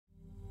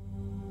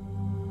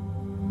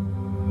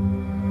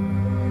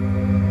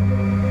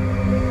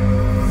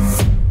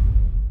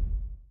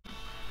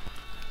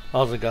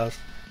How's it, guys?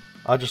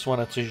 I just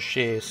wanted to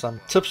share some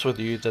tips with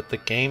you that the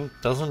game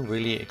doesn't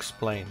really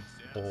explain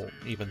or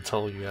even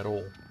tell you at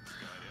all.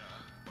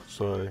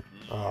 So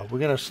we're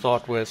going to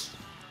start with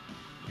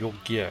your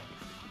gear.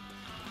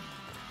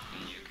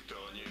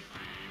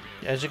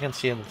 As you can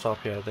see in the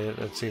top here,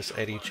 it says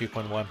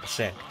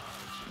 82.1%.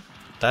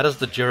 That is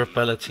the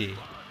durability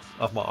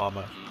of my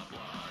armor.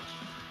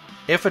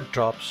 If it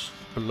drops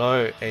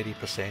below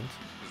 80%,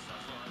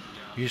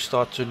 you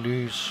start to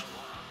lose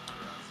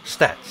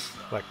stats.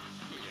 Like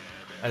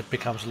it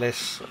becomes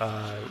less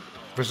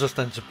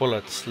resistant to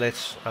bullets,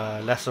 less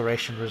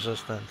laceration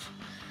resistant.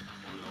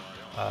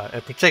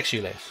 It protects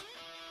you less.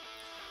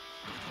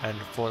 And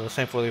for the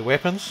same for the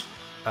weapons,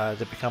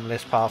 they become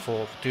less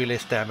powerful, do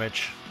less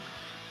damage,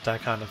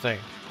 that kind of thing.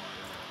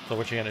 So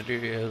what you're going to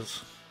do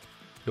is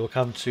you'll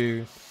come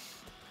to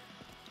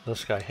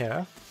this guy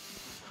here.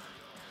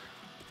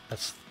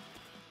 This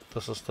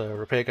is the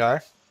repair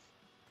guy,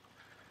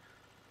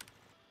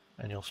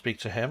 and you'll speak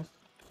to him.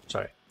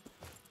 Sorry.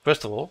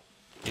 First of all,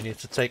 you need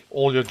to take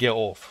all your gear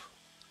off,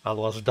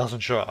 otherwise it doesn't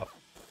show up.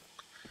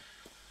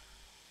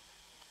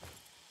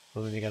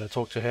 So then you're going to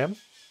talk to him,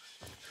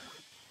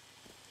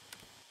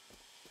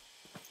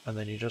 and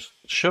then you just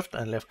shift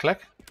and left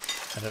click,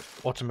 and it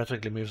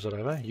automatically moves it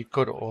over. You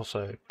could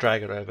also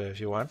drag it over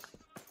if you want.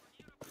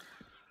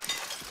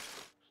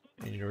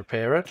 And you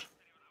repair it.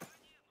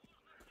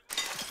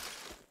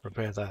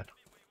 Repair that.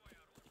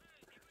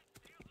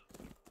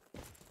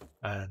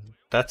 And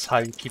that's how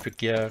you keep your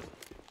gear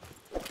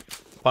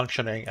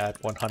functioning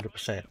at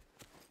 100%.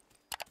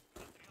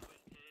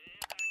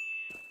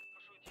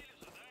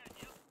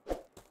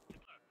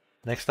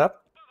 Next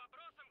up,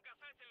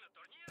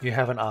 you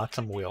have an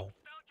item wheel.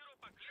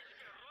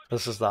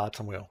 This is the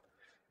item wheel.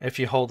 If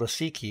you hold the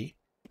C key,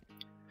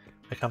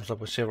 it comes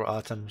up with several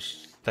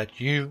items that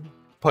you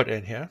put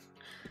in here,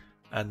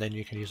 and then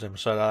you can use them.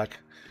 So like,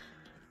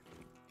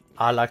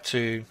 I like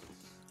to,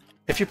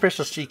 if you press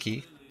the C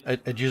key,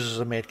 it uses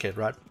a med kit,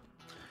 right?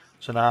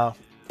 So now,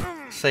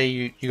 say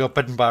you got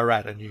bitten by a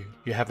rat and you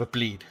have a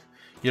bleed.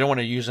 You don't want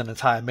to use an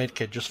entire med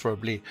kit just for a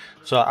bleed.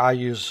 So I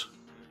use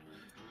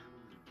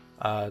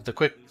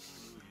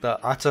the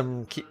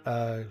item key,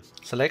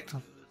 select,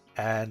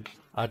 and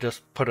I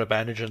just put a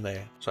bandage in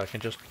there. So I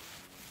can just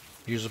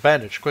use a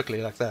bandage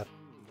quickly like that.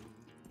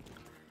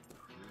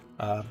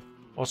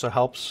 Also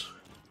helps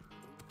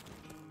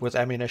with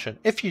ammunition.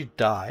 If you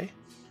die,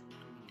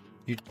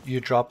 you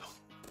drop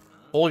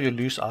all your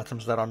loose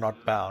items that are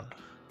not bound.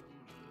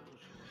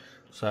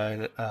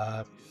 So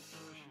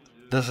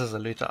this is a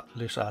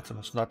loose item,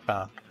 it's not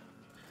bound.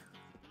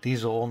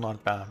 These are all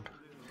not bound.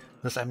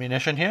 This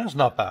ammunition here is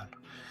not bound.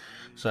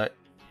 So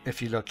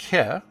if you look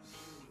here,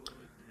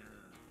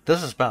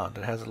 this is bound.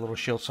 It has a little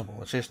shield symbol.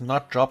 It says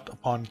not dropped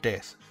upon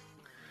death.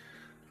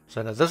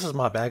 So now this is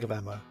my bag of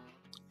ammo.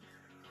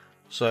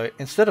 So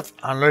instead of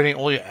unloading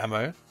all your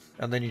ammo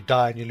and then you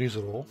die and you lose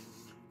it all,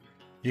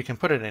 you can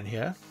put it in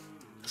here,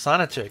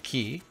 assign it to a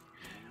key,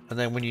 and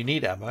then when you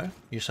need ammo,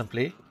 you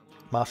simply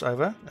mouse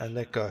over and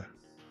let go.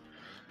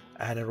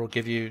 And it will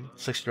give you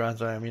 60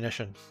 rounds of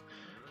ammunition.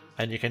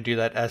 And you can do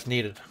that as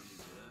needed.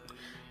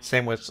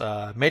 Same with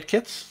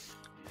medkits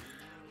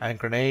and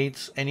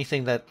grenades,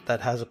 anything that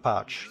has a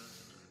pouch.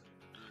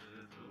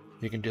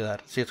 You can do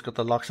that. See, it's got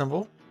the lock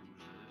symbol.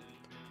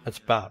 It's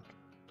bound.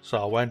 So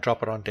I won't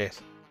drop it on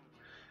death.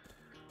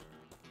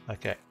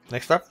 Okay,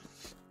 next up.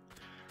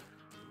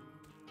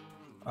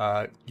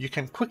 You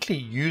can quickly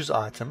use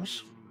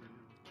items.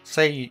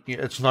 Say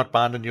it's not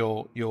bound in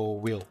your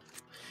wheel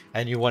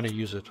and you want to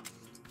use it.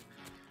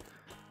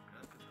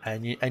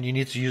 And you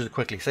need to use it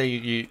quickly. Say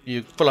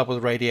you fill up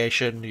with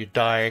radiation, you're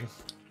dying,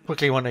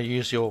 quickly want to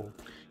use your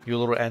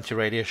little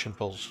anti-radiation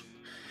pills.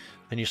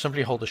 Then you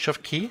simply hold the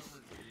shift key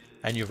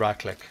and you right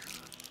click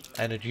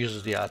and it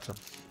uses the item.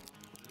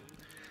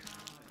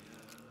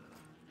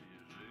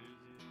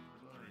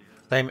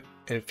 Same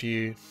if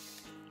you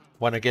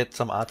want to get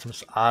some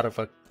items out of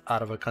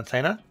a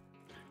container,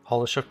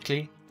 hold the shift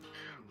key,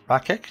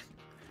 right click,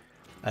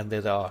 and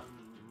there they are.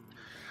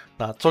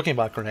 Now talking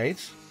about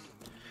grenades,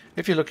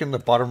 if you look in the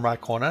bottom right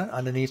corner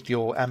underneath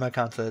your ammo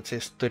counter, it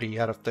says 30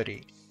 out of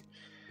 30.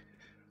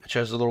 It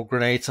shows a little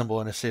grenade symbol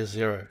and it says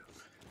 0.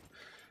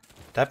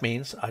 That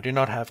means I do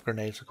not have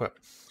grenades equipped.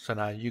 So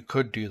now you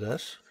could do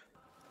this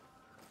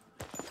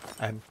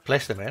and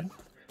place them in.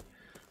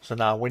 So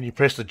now when you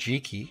press the G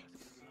key,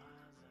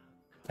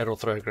 it'll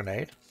throw a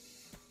grenade.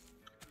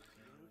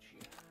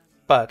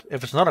 But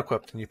if it's not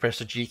equipped and you press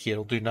the G key,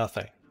 it'll do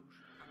nothing.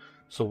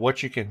 So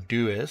what you can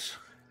do is,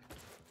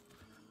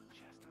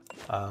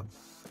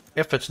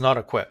 if it's not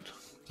equipped,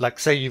 like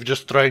say you've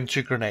just thrown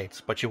 2 grenades,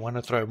 but you want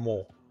to throw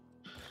more,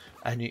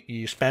 and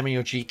you spamming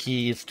your G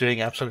key, it's doing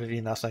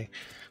absolutely nothing.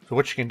 So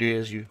what you can do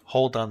is you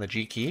hold down the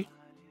G key,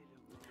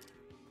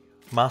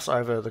 mouse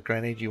over the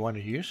grenade you want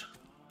to use,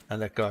 and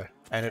let go.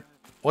 And it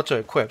auto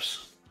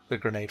equips the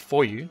grenade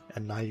for you,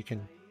 and now you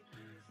can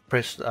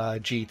press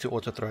G to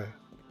auto throw.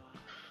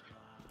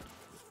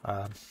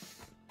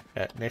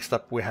 Next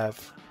up we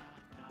have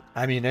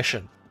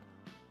ammunition.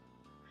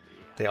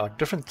 there are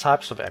different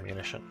types of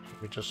ammunition.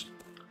 We just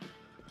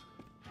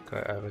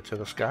go over to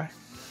this guy.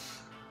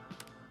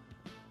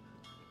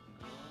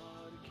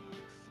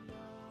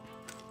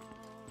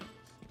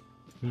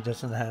 He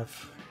doesn't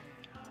have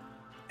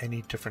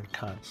any different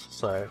kinds,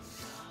 so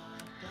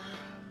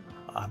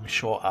I'm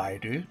sure I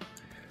do.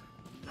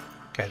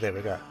 Okay, there we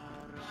go.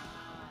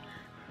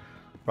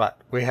 Right,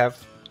 we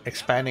have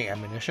expanding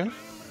ammunition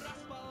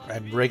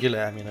and regular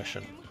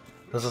ammunition.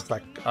 This is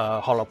like a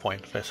hollow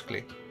point,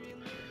 basically.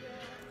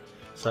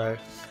 So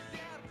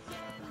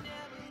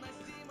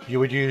you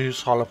would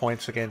use hollow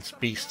points against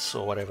beasts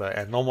or whatever,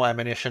 and normal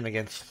ammunition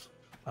against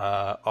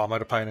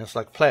armored opponents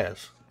like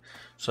players.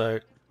 So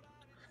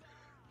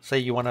say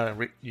you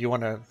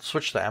wanna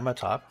switch the ammo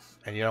type,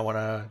 and you don't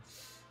wanna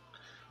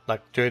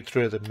like do it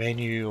through the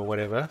menu or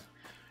whatever.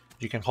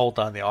 You can hold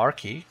down the R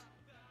key,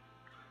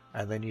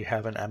 and then you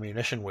have an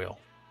ammunition wheel.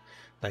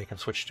 Now you can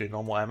switch to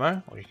normal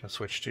ammo, or you can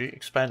switch to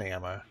expanding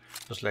ammo.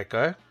 Just let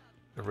go,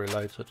 it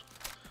reloads it.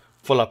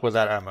 Full up with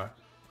that ammo,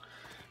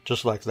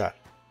 just like that.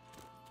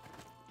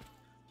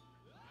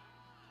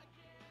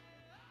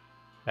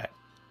 Okay.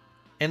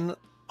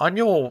 On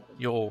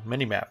your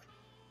mini map,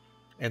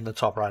 in the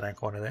top right hand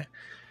corner there,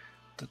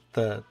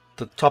 the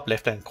top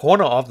left hand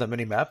corner of the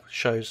mini map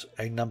shows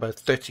a number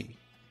 30.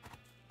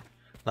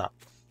 Now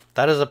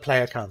that is a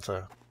player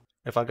counter.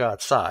 If I go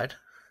outside,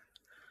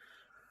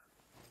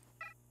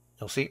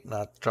 you'll see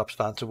now it drops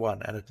down to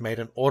 1, and it made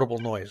an audible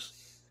noise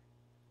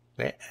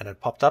there, and it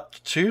popped up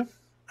to 2,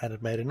 and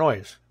it made a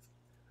noise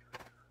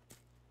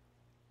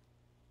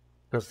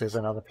because there's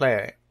another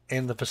player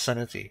in the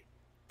vicinity.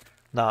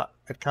 Now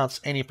it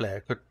counts any player.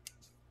 Could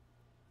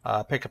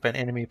pick up an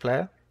enemy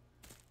player,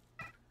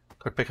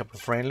 could pick up a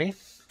friendly.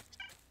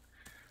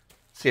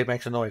 See, it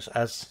makes a noise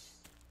as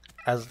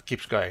it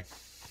keeps going.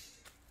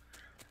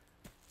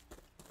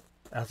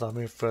 As I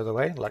move further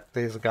away, like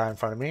there's a guy in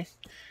front of me.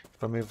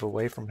 If I move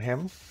away from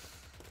him,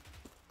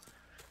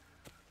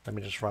 let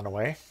me just run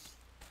away.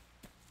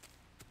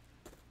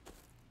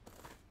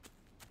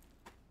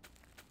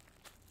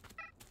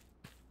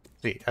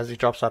 See, as he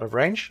drops out of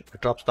range,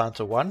 it drops down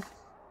to 1,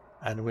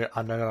 and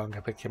I'm no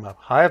longer pick him up.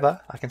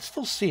 However, I can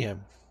still see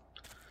him.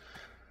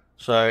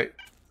 So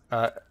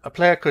a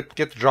player could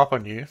get the drop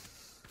on you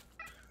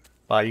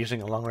by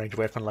using a long-range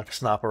weapon like a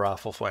sniper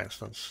rifle, for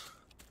instance.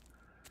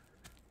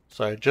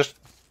 So just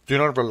do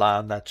not rely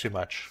on that too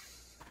much.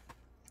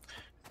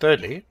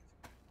 Thirdly,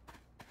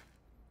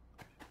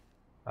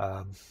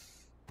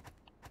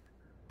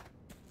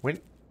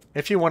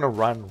 if you want to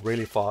run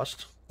really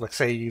fast, like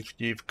say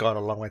you've got a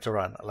long way to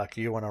run, like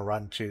you want to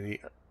run to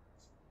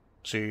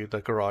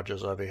the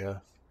garages over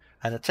here,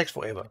 and it takes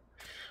forever.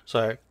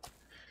 So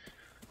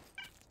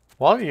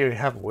while you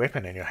have a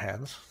weapon in your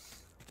hands,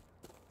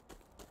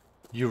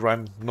 you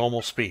run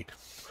normal speed.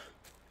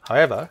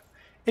 However,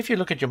 if you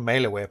look at your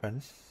melee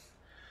weapon,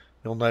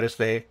 you'll notice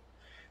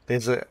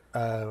there's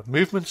a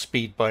movement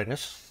speed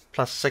bonus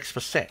plus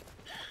 6%.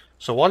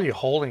 So while you're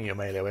holding your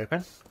melee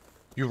weapon,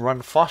 you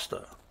run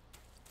faster.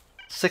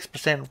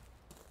 6%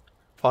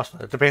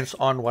 faster. It depends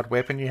on what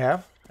weapon you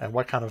have and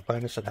what kind of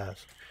bonus it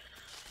has.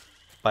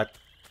 But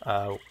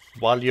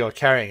while you're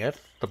carrying it,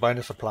 the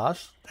bonus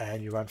applies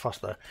and you run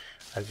faster.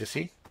 As you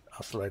see,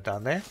 I'll slow it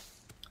down there.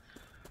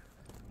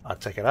 I'll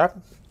take it up.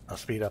 I'll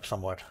speed up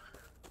somewhat.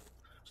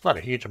 It's not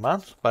a huge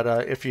amount, but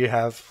if you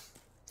have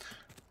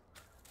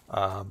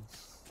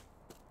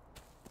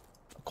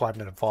quite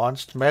an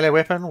advanced melee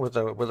weapon with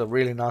a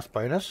really nice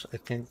bonus,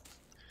 it can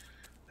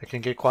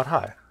get quite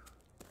high.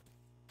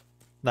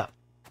 Now,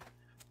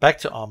 back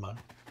to armor.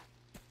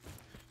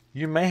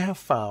 You may have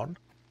found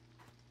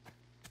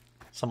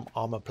some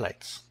armor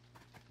plates.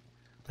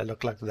 They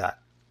look like that.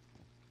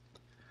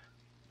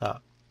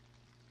 Now,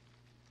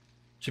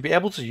 to be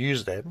able to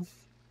use them,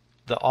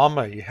 the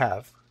armor you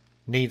have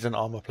needs an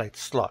armor plate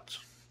slot.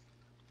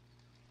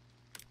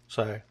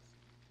 So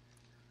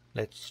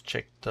let's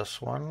check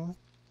this one.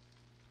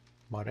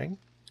 Modding.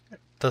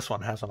 This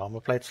one has an armor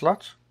plate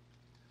slot.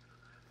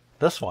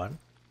 This one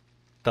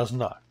does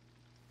not.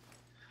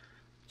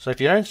 So if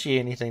you don't see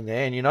anything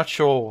there and you're not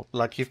sure,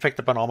 like you've picked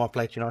up an armor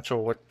plate, you're not sure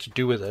what to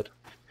do with it,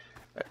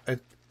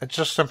 it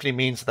just simply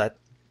means that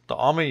the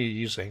armor you're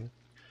using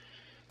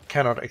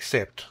cannot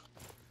accept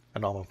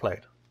an armor plate.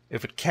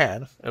 If it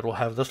can, it will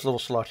have this little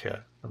slot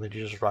here, and then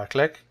you just right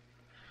click,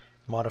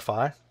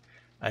 modify,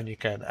 and you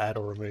can add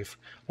or remove.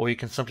 Or you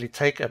can simply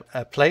take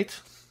a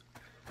plate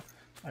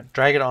and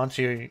drag it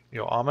onto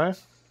your armor,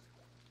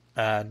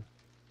 and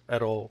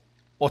it'll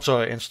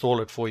auto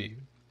install it for you.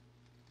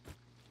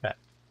 Okay.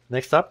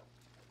 Next up,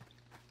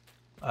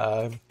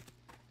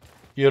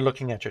 you're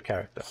looking at your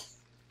character.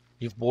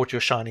 You've bought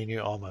your shiny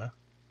new armor.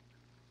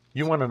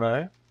 You want to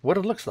know what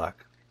it looks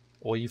like,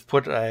 or you've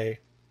put a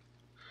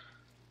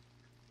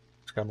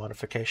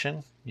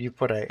modification. You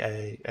put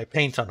a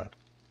paint on it,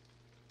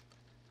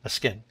 a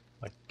skin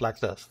like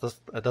this.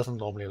 It doesn't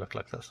normally look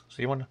like this.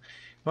 So you want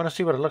to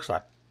see what it looks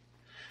like.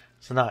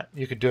 So now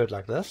you could do it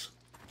like this.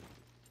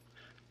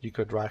 You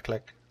could right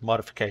click,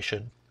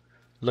 modification,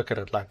 look at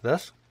it like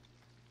this,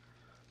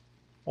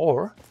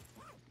 or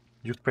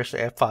you press the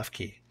F5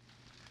 key,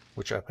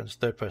 which opens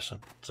third person.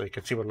 So you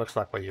can see what it looks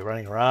like while you're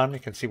running around. You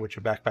can see what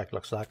your backpack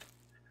looks like.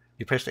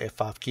 You press the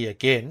F5 key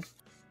again,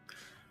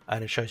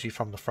 and it shows you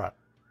from the front.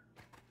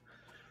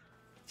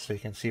 So you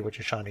can see what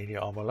your shiny new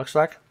armor looks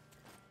like,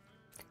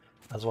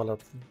 as well as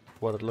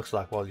what it looks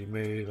like while you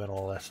move and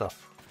all that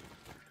stuff.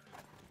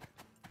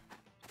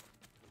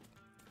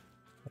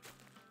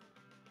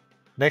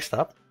 Next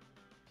up,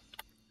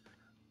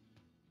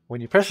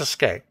 when you press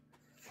escape,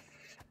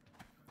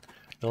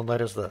 you'll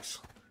notice this.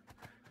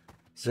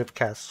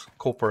 Zipcast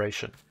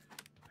Corporation.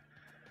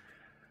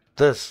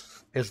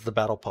 This is the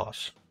battle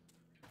pass.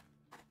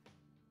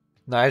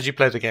 Now as you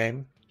play the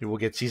game, you will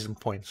get season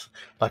points.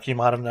 Like you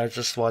might have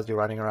noticed while you're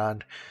running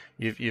around,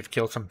 you've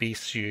killed some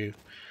beasts, you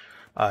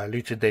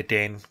looted their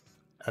den,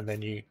 and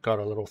then you got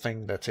a little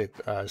thing that said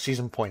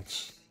season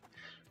points.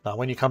 Now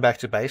when you come back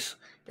to base,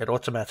 it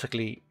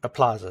automatically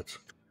applies it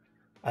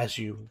as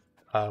you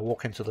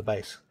walk into the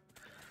base,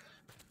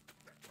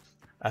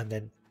 and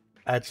then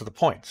adds the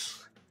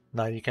points.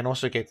 Now you can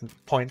also get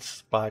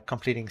points by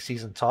completing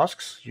season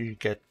tasks. You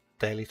get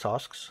daily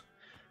tasks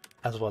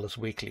as well as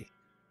weekly.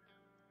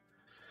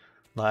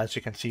 Now as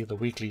you can see, the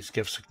weeklies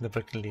give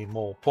significantly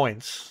more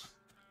points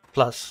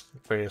plus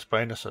various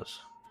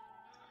bonuses,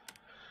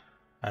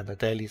 and the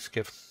dailies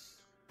give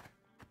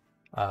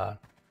a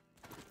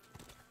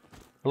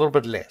little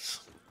bit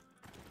less,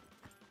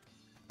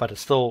 but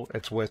it's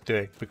worth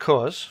doing,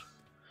 because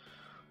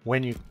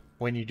when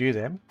you do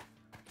them,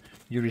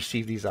 you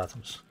receive these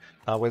items.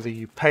 Now whether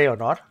you pay or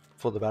not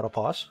for the battle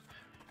pass,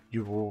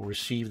 you will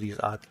receive these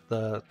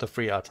the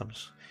free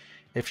items.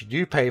 If you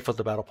do pay for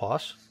the battle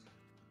pass,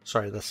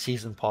 sorry, the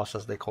season pass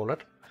as they call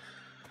it,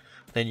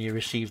 then you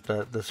receive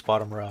the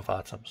Spartan morale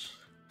items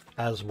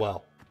as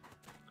well.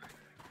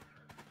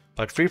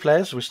 But free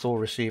players will still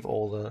receive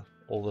all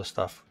the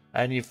stuff,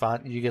 and you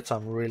get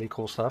some really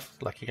cool stuff.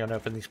 Like you can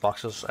open these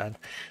boxes and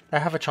they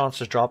have a chance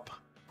to drop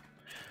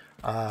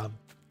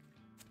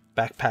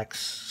backpacks,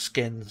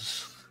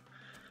 skins,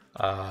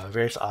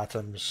 various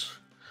items.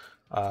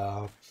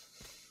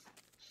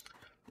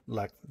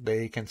 Like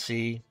there you can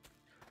see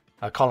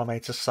a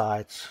collimator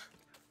sight,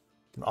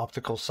 an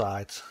optical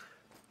sight.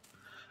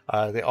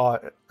 There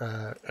are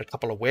a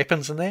couple of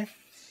weapons in there.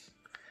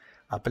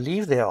 I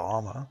believe they are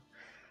armor,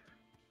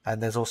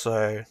 and there's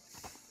also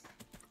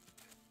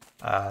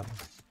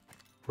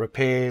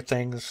repair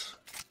things,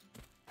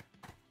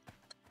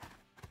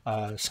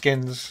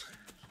 skins,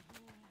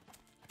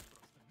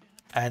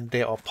 and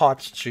there are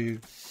parts to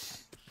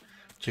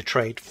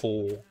trade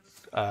for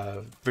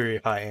very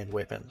high-end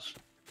weapons.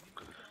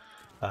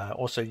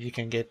 Also, you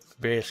can get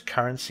various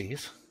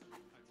currencies,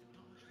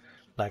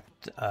 like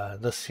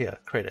this here,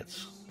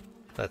 credits.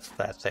 That's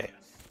that there.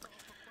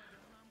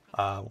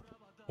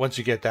 Once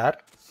you get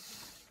that,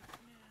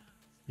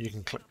 you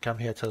can come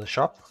here to the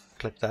shop,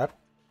 click that,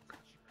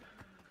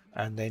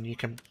 and then you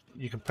can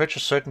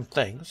purchase certain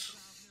things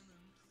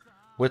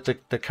with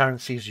the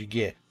currencies you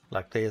get.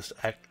 Like there's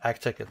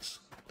act tickets.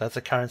 That's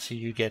a currency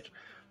you get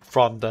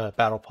from the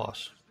battle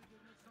pass,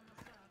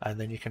 and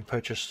then you can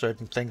purchase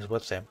certain things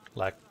with them.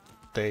 Like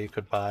there you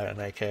could buy an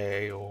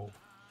AK or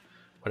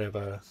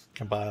whatever. You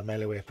can buy a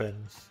melee weapon.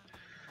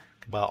 You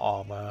can buy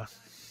armor,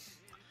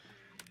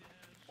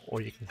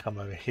 or you can come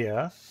over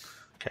here.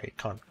 Okay, you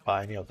can't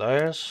buy any of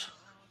those.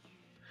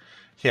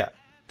 Here,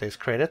 there's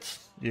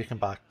credits. You can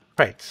buy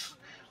crates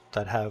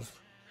that have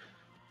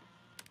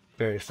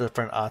various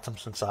different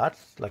items inside.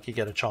 Like you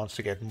get a chance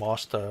to get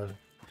master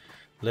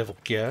level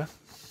gear,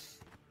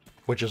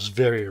 which is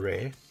very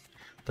rare.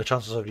 The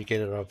chances of you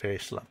get it are very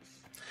slim.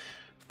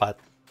 But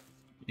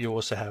you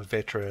also have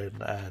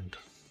veteran and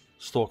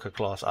stalker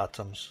class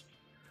items.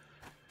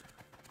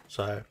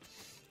 So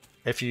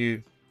if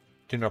you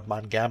do not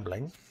mind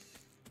gambling,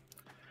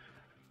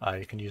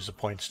 you can use the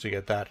points to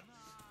get that.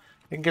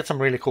 You can get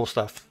some really cool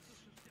stuff.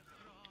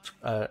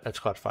 It's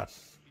quite fun.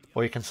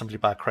 Or you can simply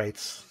buy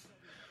crates,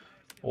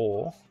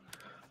 or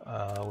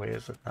where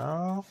is it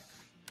now?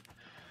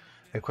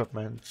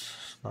 Equipment,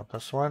 not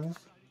this one.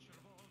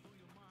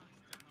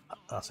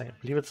 I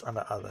believe it's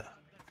under other.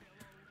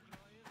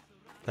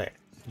 There,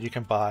 you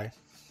can buy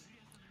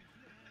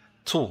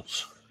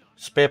tools,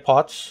 spare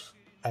parts,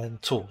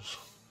 and tools.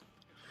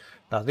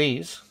 Now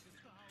these,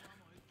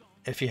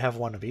 if you have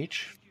one of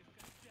each,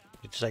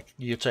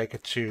 you take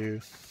it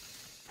to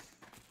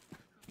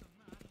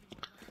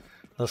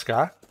this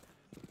guy,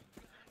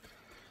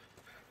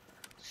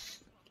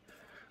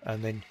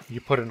 and then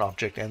you put an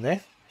object in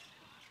there.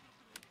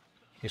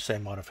 You say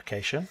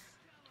modification.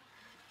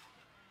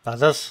 Now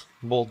this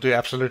will do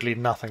absolutely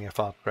nothing if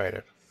I upgrade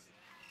it,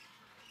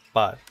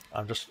 but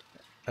I'm just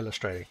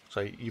illustrating.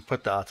 So you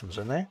put the items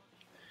in there,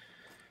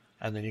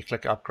 and then you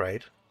click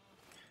upgrade,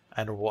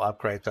 and it will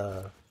upgrade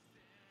the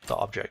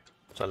object.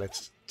 So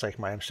let's take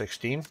my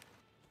M16,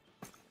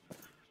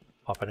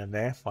 pop it in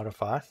there,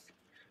 modify.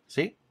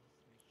 See,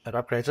 it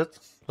upgrades it,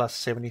 plus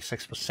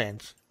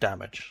 76%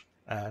 damage,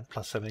 and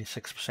plus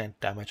 76%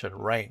 damage at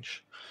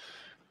range,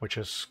 which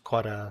is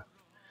quite a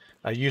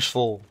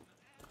useful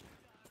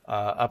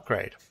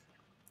upgrade.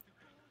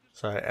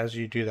 So as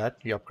you do that,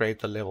 you upgrade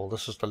the level.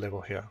 This is the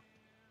level here.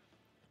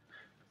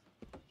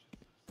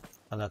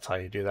 And that's how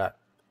you do that.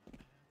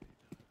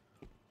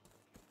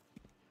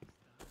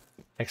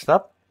 Next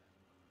up,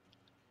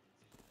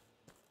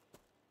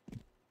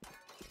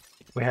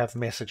 we have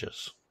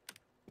messages.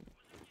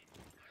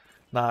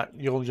 Now,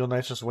 you'll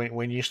notice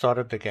when you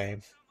started the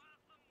game,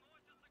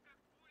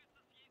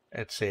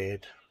 it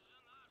said,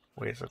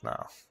 where is it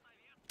now?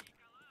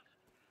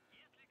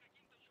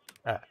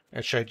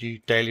 It showed you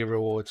daily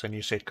rewards and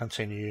you said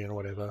continue and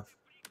whatever.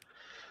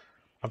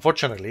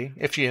 Unfortunately,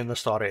 if you're in the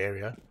starter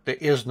area, there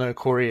is no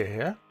courier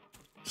here,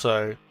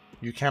 so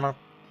you cannot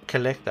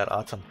collect that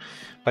item.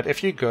 But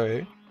if you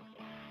go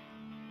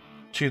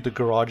to the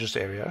garages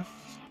area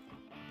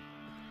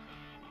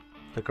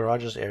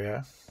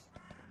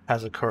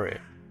has a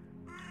courier.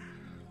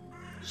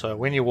 So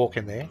when you walk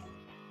in there,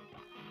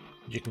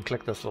 you can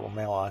click this little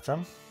mail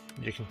item,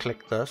 you can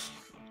click this,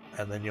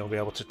 and then you'll be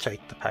able to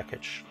take the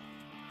package.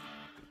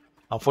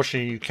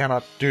 Unfortunately, you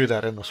cannot do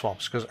that in the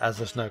swamps because as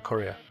there's no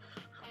courier.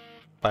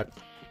 But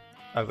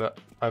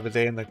over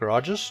there in the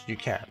garages, you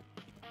can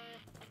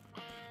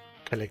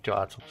collect your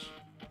items.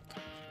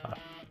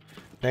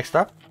 Next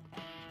up,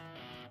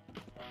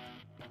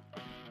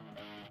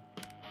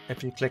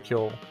 if you click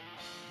your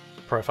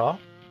profile,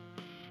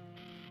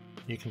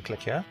 you can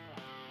click here,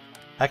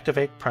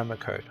 activate promo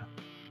code.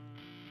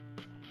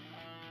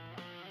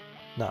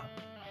 Now,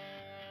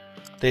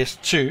 there's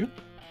two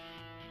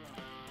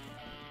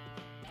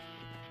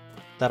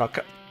that are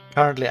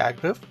currently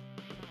active.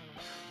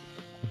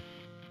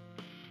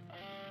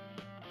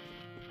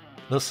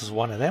 This is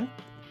one of them.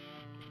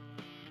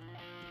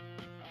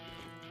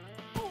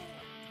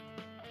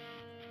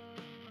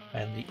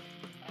 And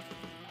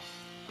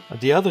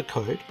the other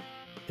code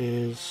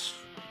is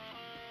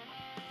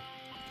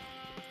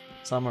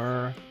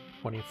summer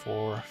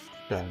 24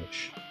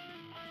 dash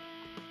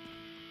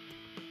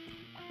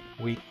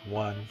week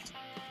 1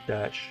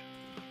 dash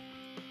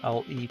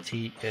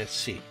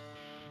LETSC.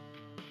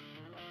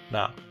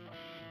 Now,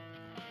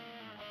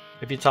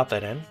 if you type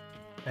that in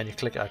and you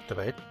click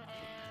activate,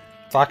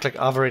 if I click,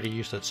 I've already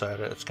used it, so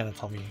it's going to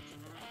tell me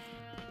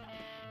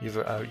you've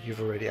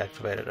already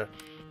activated it.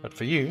 But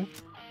for you,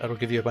 it'll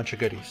give you a bunch of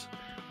goodies.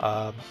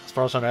 As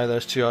far as I know,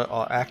 those two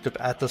are active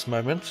at this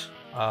moment.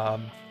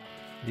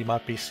 You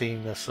might be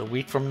seeing this a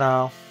week from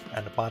now,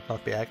 and it might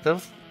not be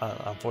active.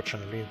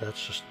 Unfortunately,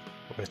 that's just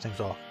where things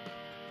are.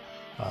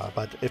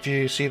 But if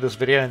you see this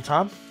video in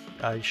time,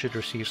 you should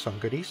receive some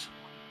goodies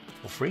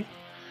for free.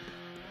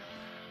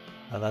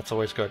 And that's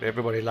always good.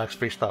 Everybody likes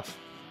free stuff.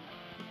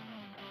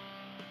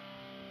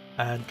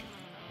 And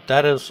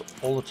that is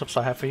all the tips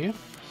I have for you.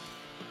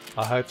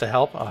 I hope they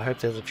help. I hope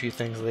there's a few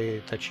things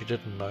there that you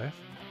didn't know.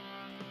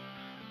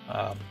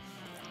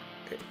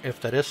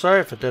 If that is so,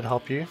 if it did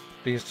help you,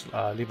 please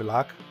leave a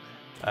like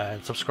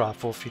and subscribe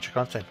for future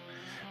content.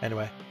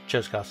 Anyway,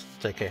 cheers guys.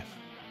 Take care.